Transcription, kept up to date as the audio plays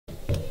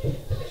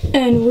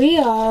And we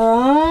are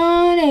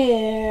on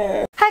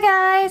air. Hi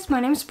guys, my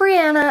name is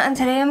Brianna and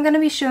today I'm going to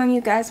be showing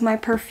you guys my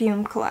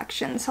perfume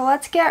collection. So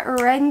let's get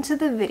right into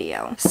the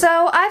video.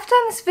 So I've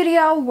done this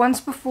video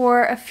once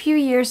before a few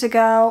years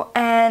ago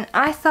and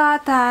I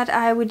thought that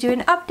I would do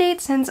an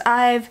update since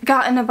I've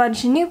gotten a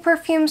bunch of new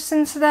perfumes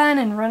since then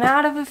and run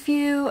out of a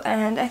few,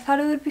 and I thought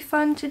it would be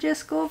fun to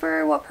just go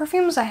over what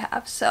perfumes I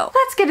have. So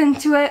let's get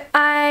into it.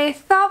 I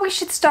thought we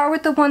should start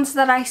with the ones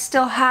that I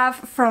still have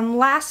from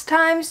last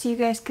time so you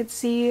guys could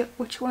see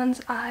which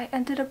ones I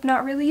ended up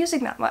not really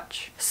using that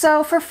much.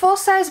 So for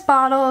full-size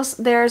bottles,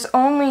 there's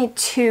only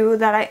two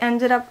that I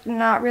ended up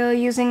not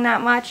really using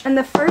that much. And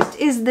the first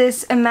is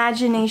this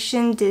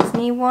Imagination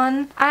Disney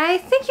one. I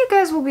think you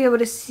guys will be able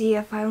to see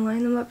if I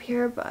line them up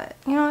here, but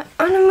you know what?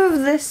 I'm gonna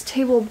move this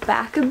table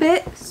back a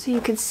bit so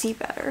you can see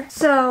better.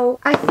 So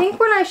I think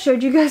when I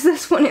showed you guys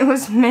this one, it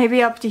was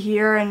maybe up to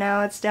here and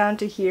now it's down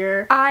to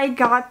here. I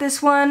got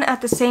this one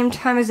at the same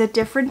time as a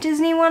different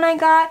Disney one I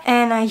got,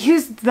 and I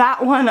used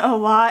that one a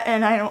lot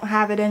and I don't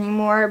have it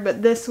anymore,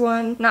 but this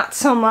one, not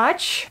so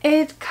much.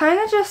 It kind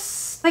of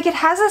just, like, it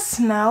has a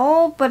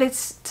smell, but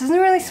it doesn't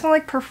really smell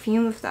like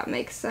perfume, if that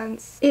makes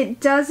sense. It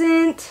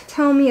doesn't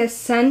tell me a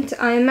scent.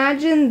 I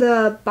imagine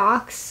the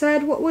box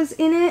said what was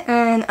in it,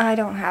 and I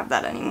don't have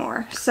that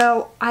anymore.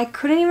 So I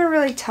couldn't even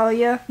really tell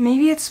you.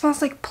 Maybe it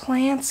smells like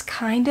plants,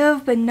 kind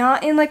of, but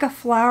not in like a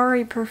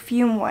flowery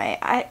perfume way.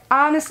 I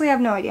honestly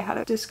have no idea how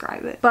to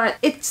describe it, but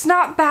it's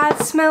not bad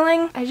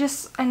smelling.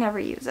 I never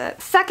use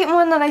it. Second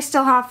one that I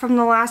still have from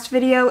the last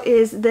video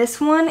is this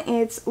one.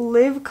 It's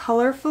Live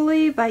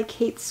Colorfully by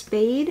Kate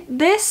Spade.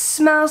 This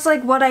smells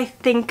like what I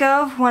think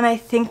of when I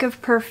think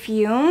of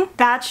perfume.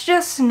 That's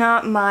just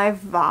not my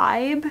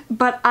vibe,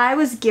 but I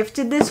was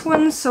gifted this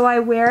one, so I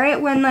wear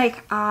it when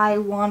like I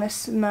want to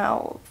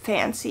smell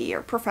fancy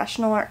or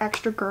professional or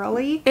extra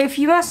girly. If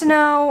you must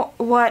know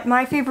what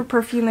my favorite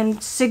perfume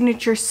and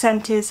signature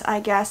scent is, I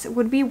guess it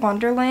would be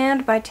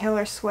Wonderland by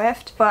Taylor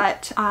Swift,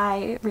 but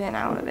I ran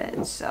out of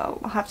it, so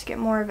I'll have to get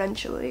more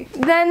eventually.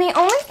 Then the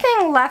only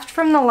thing left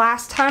from the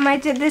last time I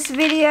did this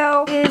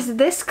video is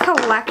this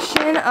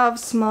collection of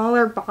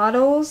smaller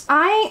bottles.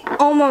 I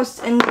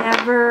almost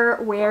never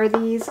wear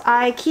these.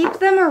 I keep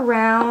them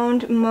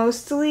around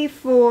mostly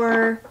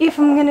for if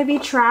I'm gonna be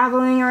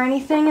traveling or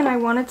anything and I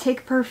want to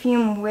take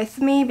perfume with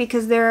me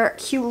because they're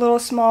cute little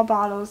small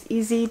bottles,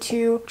 easy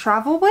to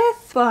travel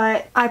with,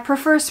 but I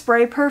prefer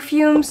spray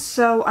perfumes,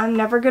 so I'm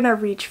never gonna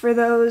reach for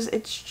those.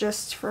 It's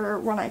just for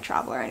when I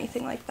travel or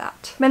anything like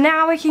that. But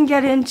now we can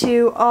get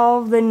into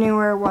all the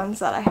newer ones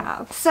that I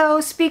have. So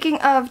speaking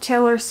of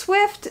Taylor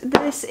Swift,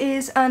 this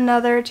is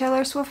another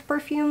Taylor Swift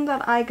perfume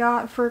that I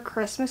got for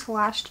Christmas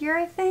last year,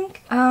 I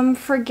think. I'm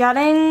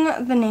forgetting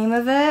the name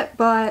of it,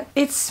 but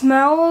it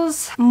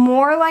smells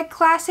more like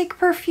classic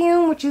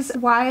perfume, which is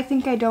why I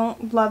think I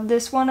don't love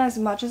this one as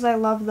much as I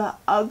love the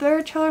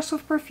other Taylor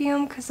Swift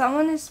perfume, because that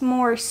one is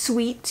more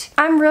sweet.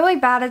 I'm really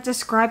bad at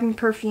describing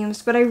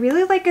perfumes, but I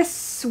really like a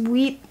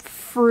sweet,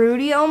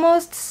 fruity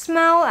almost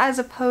smell as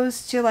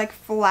opposed to like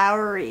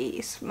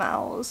flowery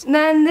smells.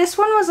 Then this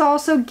one was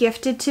also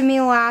gifted to me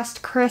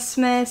last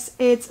Christmas.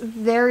 It's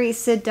very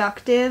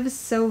seductive,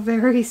 so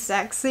very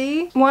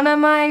sexy. One of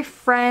my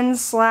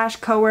friends slash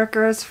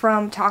coworkers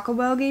from Taco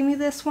Bell gave me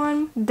this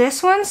one.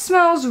 This one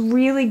smells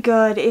really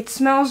good. It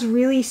smells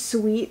really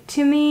sweet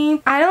to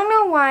me. I don't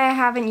know why I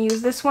haven't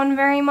used this one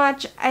very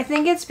much. I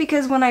think it's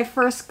because when I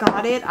first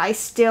got it, I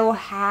still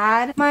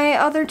had my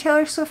other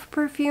Taylor Swift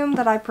perfume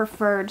that I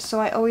preferred,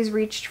 so I always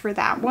reached for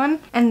that one,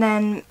 and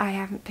then I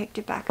haven't picked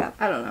it back up.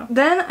 I don't know.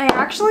 Then I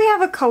actually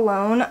have a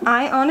cologne.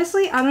 I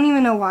don't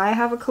even know why I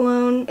have a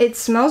cologne. It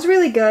smells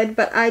really good,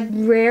 but I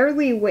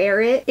rarely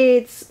wear it.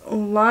 It's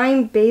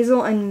lime,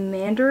 basil, and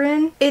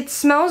mandarin. It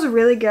smells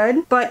really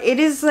good, but it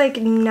is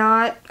like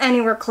not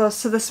anywhere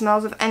close to the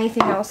smells of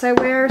anything else I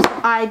wear,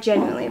 so I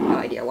genuinely have no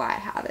idea why I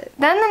have it.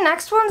 Then the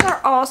next ones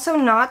are also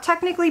not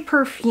technically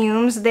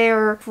perfumes.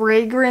 They're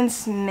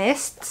fragrance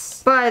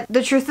mists, but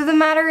the truth of the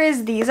matter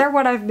is these are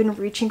what I've been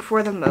reaching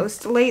for the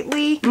most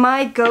lately.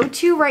 My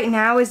go-to right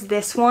now is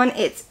this one.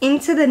 It's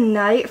Into the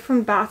Night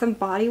from Bath &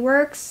 Body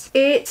Works.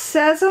 It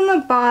says on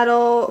the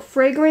bottle,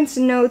 fragrance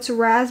notes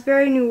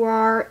raspberry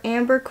noir,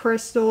 amber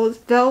crystals,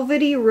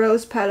 velvety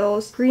rose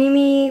petals,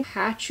 creamy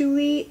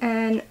patchouli,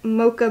 and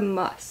mocha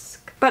musk.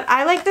 But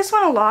I like this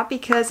one a lot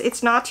because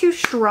it's not too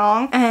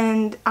strong,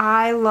 and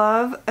I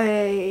love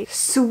a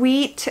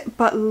sweet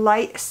but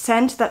light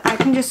scent that I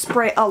can just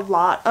spray a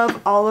lot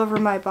of all over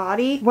my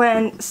body,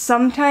 when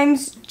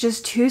sometimes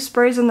just 2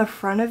 sprays on the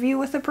front of you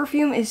with a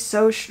perfume is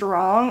so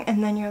strong,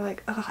 and then you're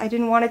like, oh, I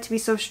didn't want it to be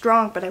so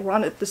strong, but I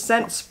wanted the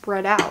scent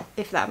spread out,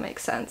 if that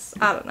makes sense.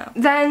 I don't know.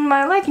 Then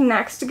my like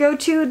next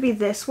go-to would be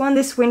this one,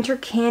 this Winter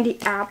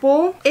Candy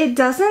Apple. It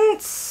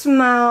doesn't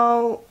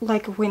smell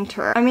like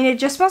winter. I mean, it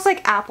just smells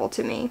like apple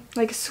to me. me.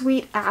 Like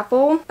sweet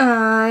apple.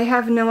 I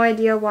have no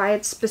idea why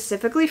it's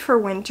specifically for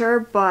winter,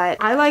 but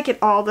I like it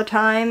all the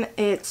time.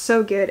 It's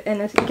so good,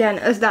 and again,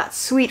 it's that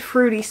sweet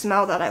fruity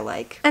smell that I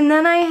like. And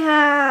then I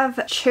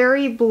have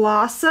cherry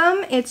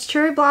blossom. It's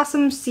cherry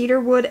blossom,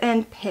 cedarwood,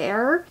 and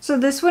pear. So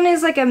this one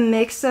is like a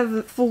mix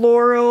of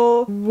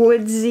floral,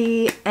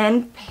 woodsy,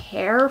 and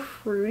pear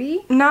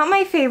fruity. Not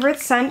my favorite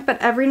scent, but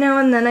every now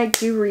and then I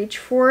do reach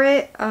for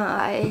it.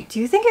 I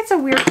do think it's a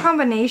weird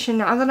combination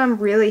now that I'm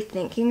really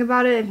thinking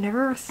about it. I've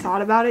never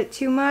thought about it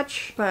too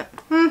much, but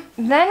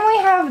Then we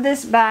have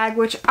this bag,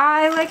 which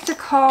I like to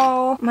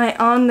call my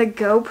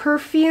on-the-go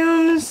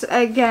perfumes.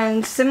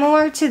 Again,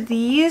 similar to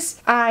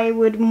these, I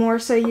would more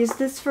so use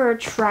this for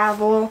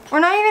travel, or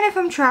not even if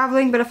I'm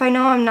traveling, but if I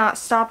know I'm not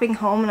stopping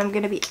home and I'm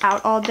going to be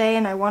out all day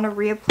and I want to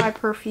reapply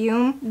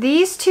perfume.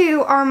 These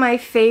two are my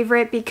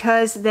favorite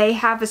because they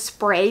have a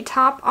spray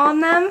top on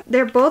them.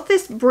 They're both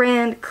this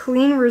brand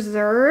Clean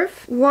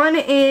Reserve. One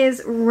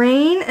is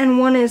Rain and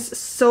one is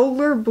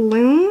Solar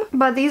Bloom,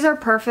 but these are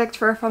perfect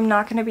for if I'm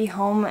not going to be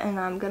home and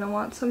I'm going to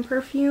want some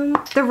perfume.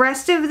 The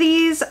rest of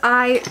these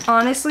I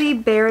honestly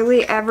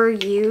barely ever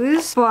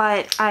use,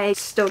 but I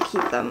still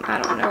keep them.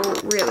 I don't know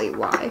really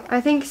why.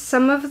 I think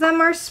some of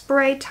them are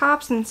spray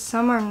tops and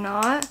some are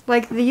not.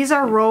 Like these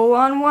are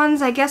roll-on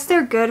ones. I guess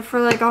they're good for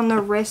like on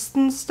the wrist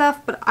and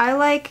stuff, but I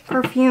like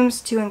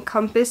perfumes to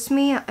encompass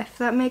me, if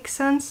that makes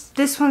sense.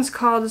 This one's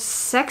called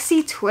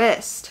Sexy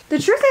Twist. The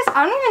truth is,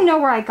 I don't even know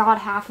where I got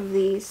half of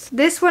these.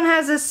 This one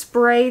has a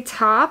spray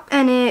top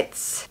and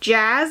it's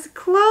Jazz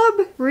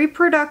Club,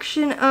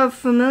 reproduction of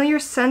familiar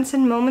scents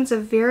and moments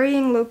of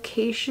varying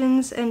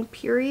locations and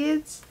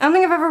periods. I don't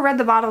think I've ever read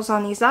the bottles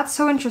on these. That's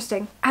so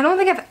interesting. I don't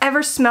think I've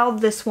ever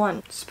smelled this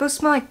one. It's supposed to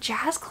smell like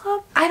Jazz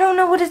Club? I don't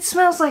know what it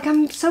smells like.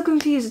 I'm so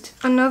confused.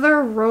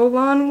 Another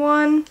roll-on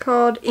one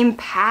called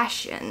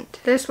Impassioned.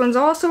 This one's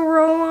also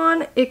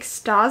roll-on.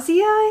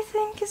 Extasia, I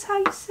think is how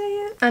you say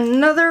it.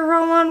 Another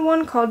roll-on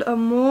one called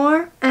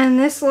Amor. And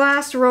this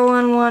last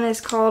roll-on one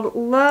is called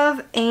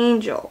Love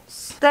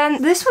Angels.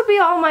 Then this would be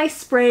all my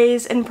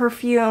sprays and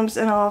perfumes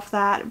and all of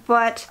that,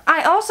 but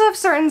I also have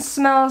certain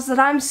smells that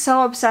I'm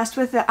so obsessed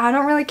with that I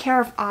don't really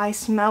care if I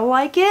smell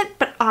like it,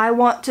 but I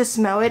want to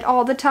smell it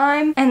all the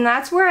time, and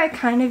that's where I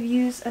kind of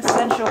use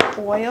essential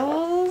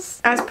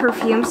oils as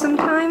perfume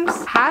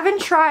sometimes.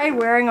 Haven't tried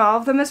wearing all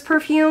of them as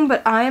perfume,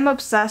 but I am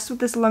obsessed with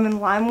this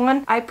lemon lime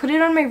one. I put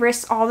it on my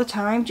wrist all the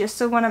time just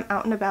so when I'm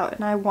out and about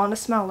and I want to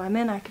smell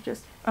lemon, I could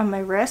just on my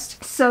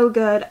wrist. So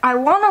good. I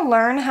want to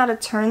learn how to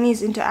turn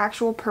these into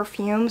actual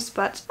perfumes,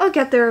 but I'll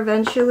get there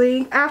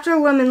eventually. After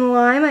lemon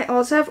lime, I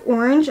also have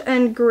orange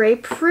and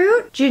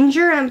grapefruit,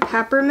 ginger and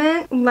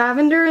peppermint,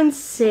 lavender and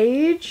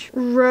sage,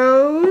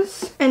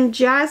 rose, and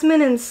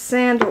jasmine and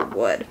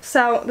sandalwood.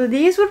 So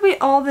these would be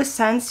all the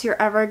scents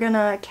you're ever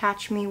gonna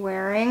catch me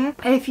wearing.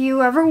 If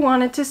you ever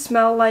wanted to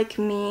smell like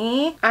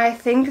me, I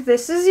think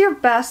this is your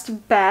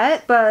best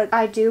bet, but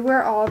I do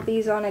wear all of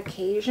these on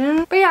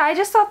occasion. But yeah, I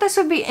just thought this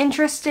would be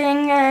interesting,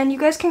 and you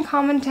guys can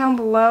comment down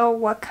below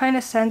what kind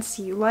of scents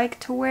you like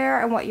to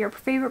wear and what your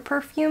favorite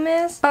perfume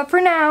is. But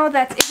for now,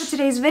 that's it for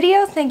today's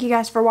video. Thank you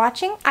guys for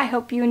watching. I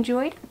hope you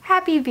enjoyed.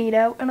 Happy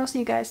VEDO, and I'll see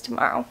you guys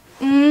tomorrow.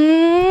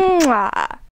 Mwah!